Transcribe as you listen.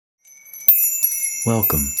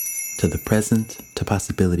Welcome to the Present to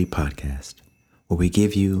Possibility podcast, where we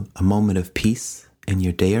give you a moment of peace in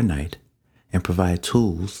your day or night and provide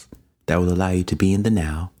tools that will allow you to be in the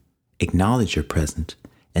now, acknowledge your present,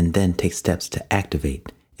 and then take steps to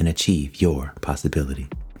activate and achieve your possibility.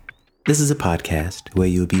 This is a podcast where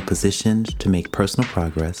you will be positioned to make personal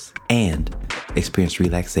progress and experience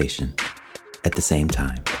relaxation at the same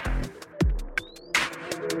time.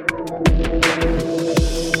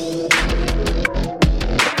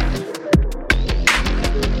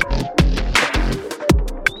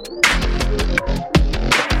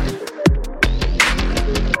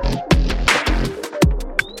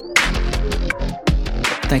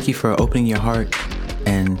 Thank you for opening your heart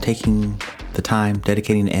and taking the time,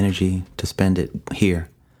 dedicating the energy to spend it here,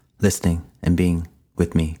 listening and being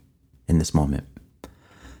with me in this moment.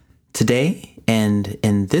 Today and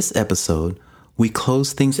in this episode, we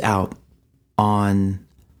close things out on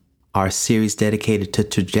our series dedicated to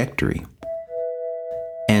trajectory.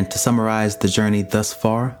 And to summarize the journey thus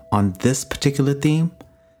far on this particular theme,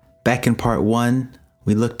 back in part 1,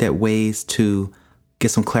 we looked at ways to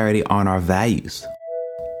get some clarity on our values.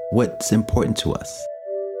 What's important to us?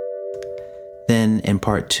 Then in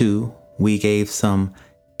part 2, we gave some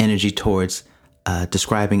energy towards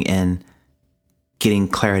describing and getting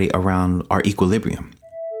clarity around our equilibrium.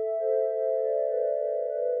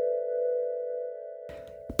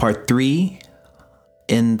 Part 3,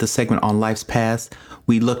 in the segment on life's path,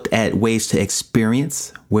 we looked at ways to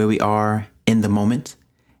experience where we are in the moment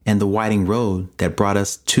and the winding road that brought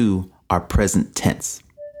us to our present tense.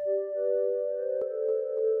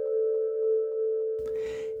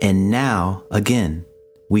 And now, again,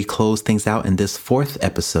 we close things out in this 4th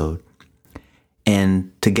episode.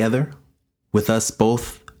 And together, with us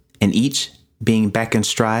both and each being back in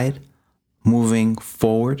stride, moving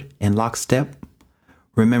forward in lockstep,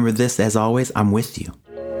 remember this, as always, I'm with you.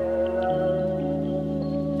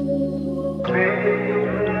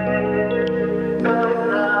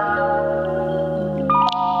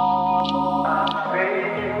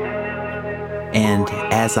 And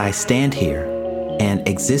as I stand here and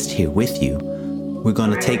exist here with you, we're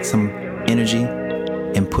going to take some energy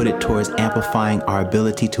and put it towards amplifying our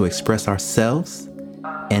ability to express ourselves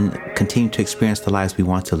and continue to experience the lives we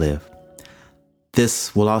want to live.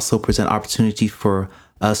 This will also present opportunity for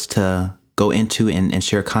us to go into and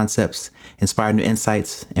share concepts, inspire new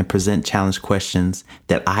insights, and present challenge questions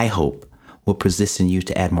that I hope will position you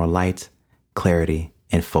to add more light, clarity,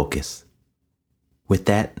 and focus. With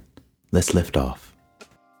that, let's lift off.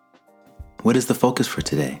 What is the focus for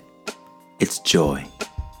today? It's joy.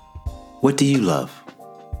 What do you love?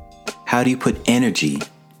 How do you put energy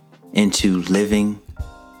into living,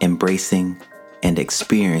 embracing, and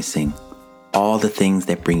experiencing all the things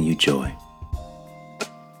that bring you joy?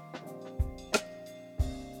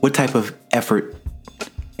 What type of effort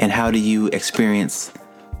and how do you experience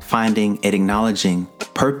finding and acknowledging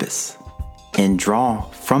purpose and draw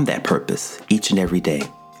from that purpose each and every day?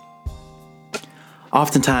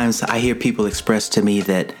 Oftentimes, I hear people express to me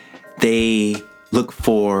that they look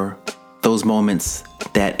for those moments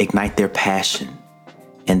that ignite their passion,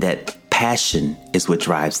 and that passion is what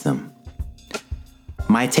drives them.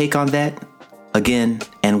 My take on that, again,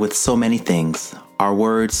 and with so many things, our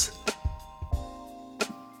words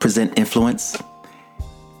present influence.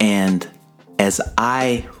 And as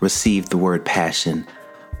I receive the word passion,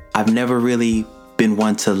 I've never really been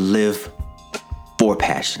one to live for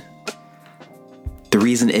passion. The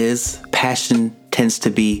reason is passion tends to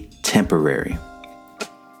be temporary.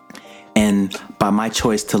 And by my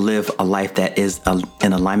choice to live a life that is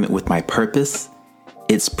in alignment with my purpose,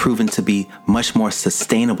 it's proven to be much more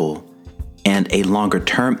sustainable and a longer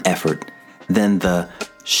term effort than the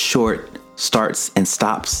short starts and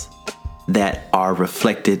stops that are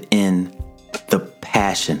reflected in the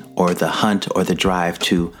passion or the hunt or the drive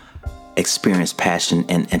to experience passion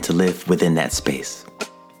and to live within that space.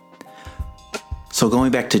 So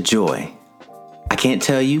going back to joy, I can't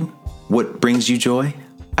tell you what brings you joy.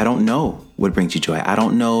 I don't know what brings you joy. I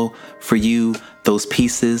don't know for you those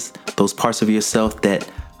pieces, those parts of yourself that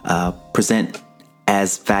present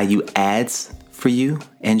as value adds for you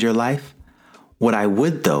and your life. What I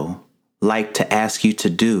would, though, like to ask you to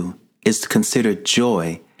do is to consider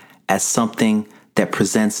joy as something that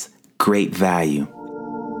presents great value.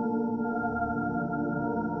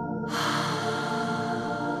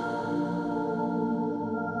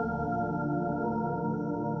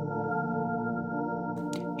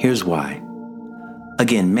 Here's why.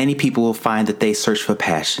 Again, many people will find that they search for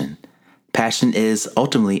passion. Passion is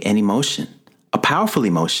ultimately an emotion, a powerful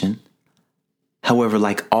emotion. However,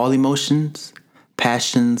 like all emotions,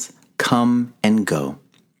 passions come and go.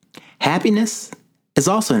 Happiness is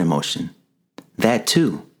also an emotion. That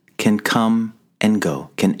too can come and go,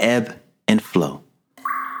 can ebb and flow.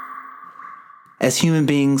 As human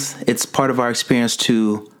beings, it's part of our experience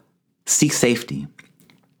to seek safety.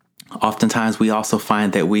 Oftentimes, we also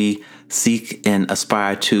find that we seek and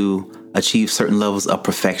aspire to achieve certain levels of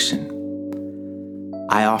perfection.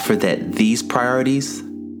 I offer that these priorities,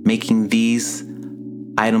 making these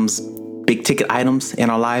items, big ticket items in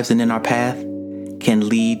our lives and in our path, can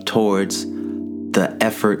lead towards the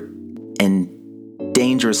effort and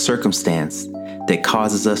dangerous circumstance that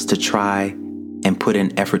causes us to try and put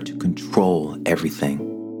in effort to control everything.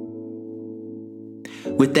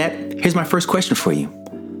 With that, here's my first question for you.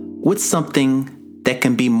 What's something that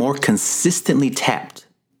can be more consistently tapped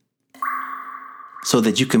so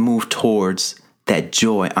that you can move towards that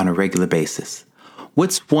joy on a regular basis?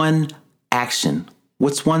 What's one action?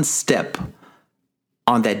 What's one step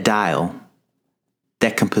on that dial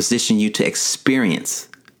that can position you to experience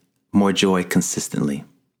more joy consistently?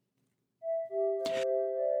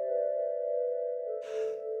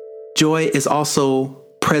 Joy is also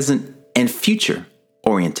present and future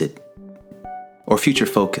oriented or future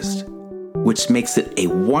focused, which makes it a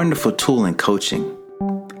wonderful tool in coaching.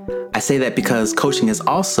 I say that because coaching is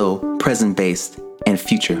also present based and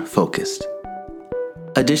future focused.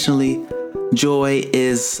 Additionally, joy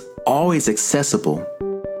is always accessible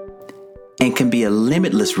and can be a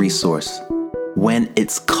limitless resource when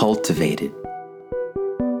it's cultivated.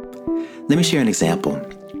 Let me share an example.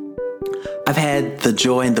 I've had the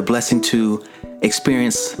joy and the blessing to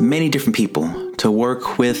experience many different people, to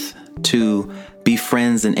work with, to be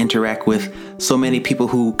friends and interact with so many people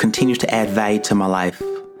who continue to add value to my life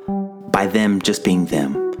by them just being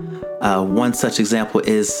them. One such example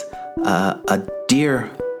is a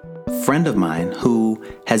dear friend of mine who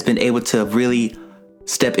has been able to really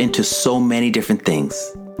step into so many different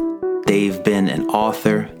things. They've been an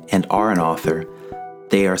author and are an author.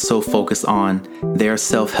 They are so focused on their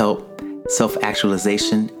self-help,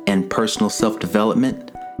 self-actualization, and personal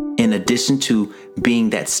self-development. In addition to being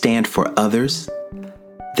that stand for others,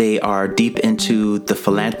 they are deep into the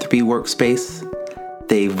philanthropy workspace.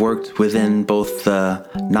 They've worked within both the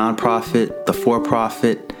nonprofit, the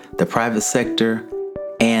for-profit, the private sector,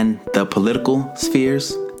 and the political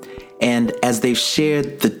spheres. And as they've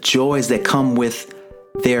shared the joys that come with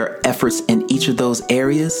their efforts in each of those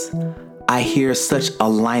areas, I hear such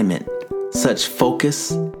alignment, such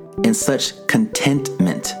focus, and such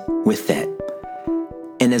contentment with that.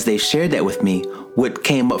 And as they shared that with me, what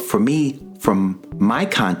came up for me from my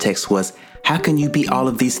context was, how can you be all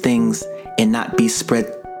of these things and not be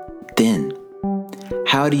spread thin?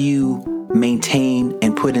 How do you maintain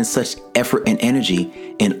and put in such effort and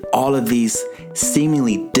energy in all of these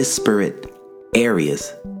seemingly disparate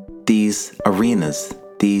areas, these arenas,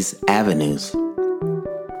 these avenues?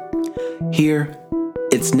 Here,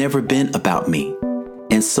 it's never been about me.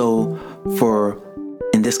 And so for,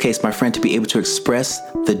 in this case, my friend to be able to express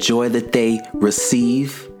the joy that they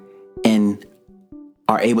receive and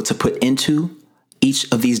are able to put into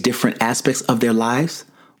each of these different aspects of their lives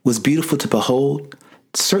was beautiful to behold,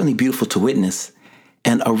 certainly beautiful to witness,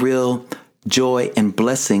 and a real joy and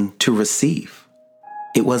blessing to receive.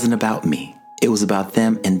 It wasn't about me. It was about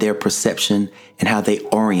them and their perception and how they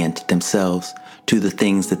orient themselves to the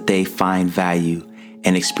things that they find value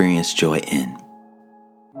and experience joy in.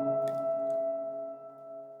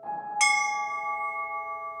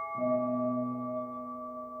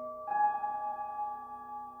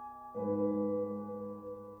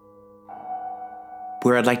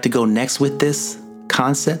 Where I'd like to go next with this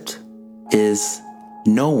concept is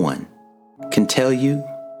no one can tell you,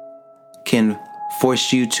 can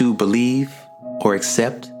force you to believe or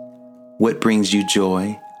accept what brings you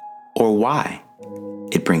joy or why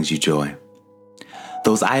it brings you joy.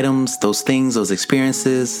 Those items, those things, those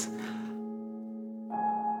experiences,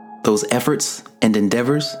 those efforts and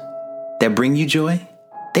endeavors that bring you joy,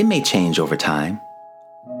 they may change over time.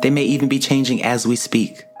 They may even be changing as we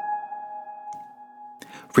speak.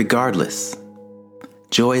 Regardless,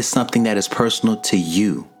 joy is something that is personal to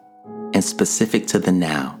you and specific to the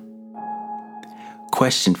now.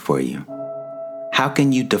 Question for you: how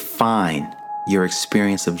can you define your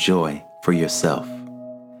experience of joy for yourself?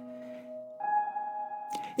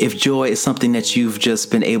 If joy is something that you've just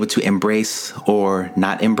been able to embrace or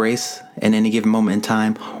not embrace at any given moment in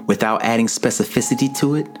time without adding specificity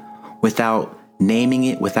to it, without naming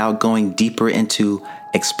it, without going deeper into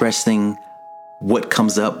expressing what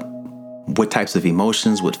comes up, what types of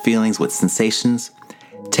emotions, what feelings, what sensations,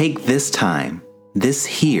 take this time, this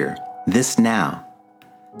here, this now,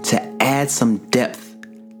 to add some depth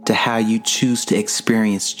to how you choose to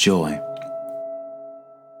experience joy.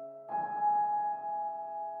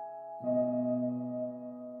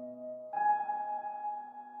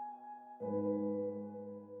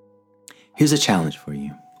 Here's a challenge for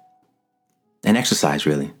you. An exercise,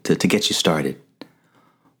 really, to get you started.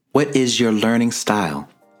 What is your learning style?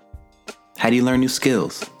 How do you learn new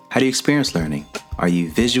skills? How do you experience learning? Are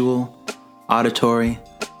you visual, auditory,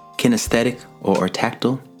 kinesthetic, or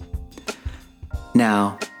tactile?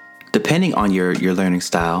 Now, depending on your learning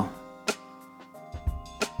style,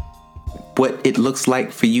 what it looks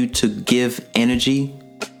like for you to give energy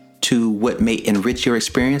to what may enrich your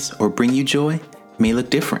experience or bring you joy may look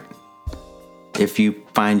different. If you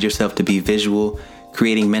find yourself to be visual,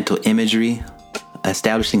 creating mental imagery,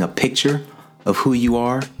 establishing a picture of who you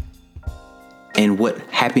are and what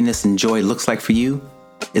happiness and joy looks like for you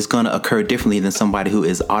is going to occur differently than somebody who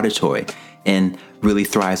is auditory and really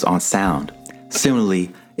thrives on sound.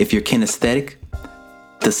 Similarly, if you're kinesthetic,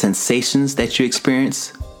 the sensations that you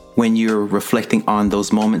experience when you're reflecting on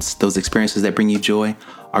those moments, those experiences that bring you joy,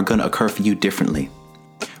 are going to occur for you differently.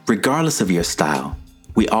 Regardless of your style,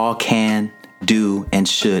 we all can, do, and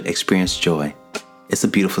should experience joy. It's a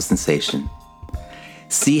beautiful sensation.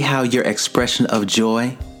 See how your expression of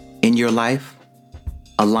joy in your life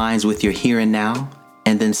aligns with your here and now,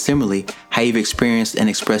 and then similarly, how you've experienced and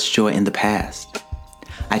expressed joy in the past.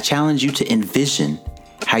 I challenge you to envision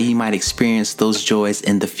how you might experience those joys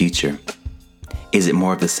in the future. Is it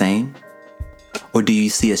more of the same? Or do you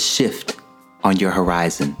see a shift on your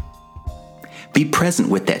horizon? Be present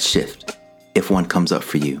with that shift if one comes up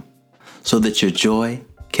for you, so that your joy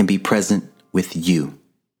can be present with you.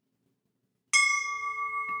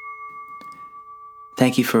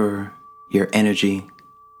 Thank you for your energy.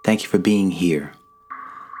 Thank you for being here.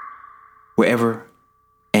 Wherever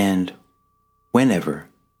and whenever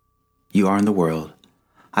you are in the world,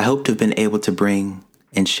 I hope to have been able to bring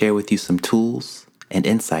and share with you some tools and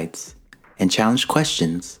insights and challenge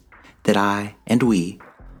questions that I and we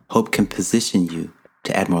hope can position you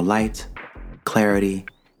to add more light, clarity,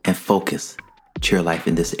 and focus to your life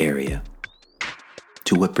in this area,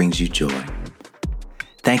 to what brings you joy.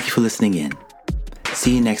 Thank you for listening in.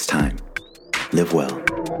 See you next time. Live well.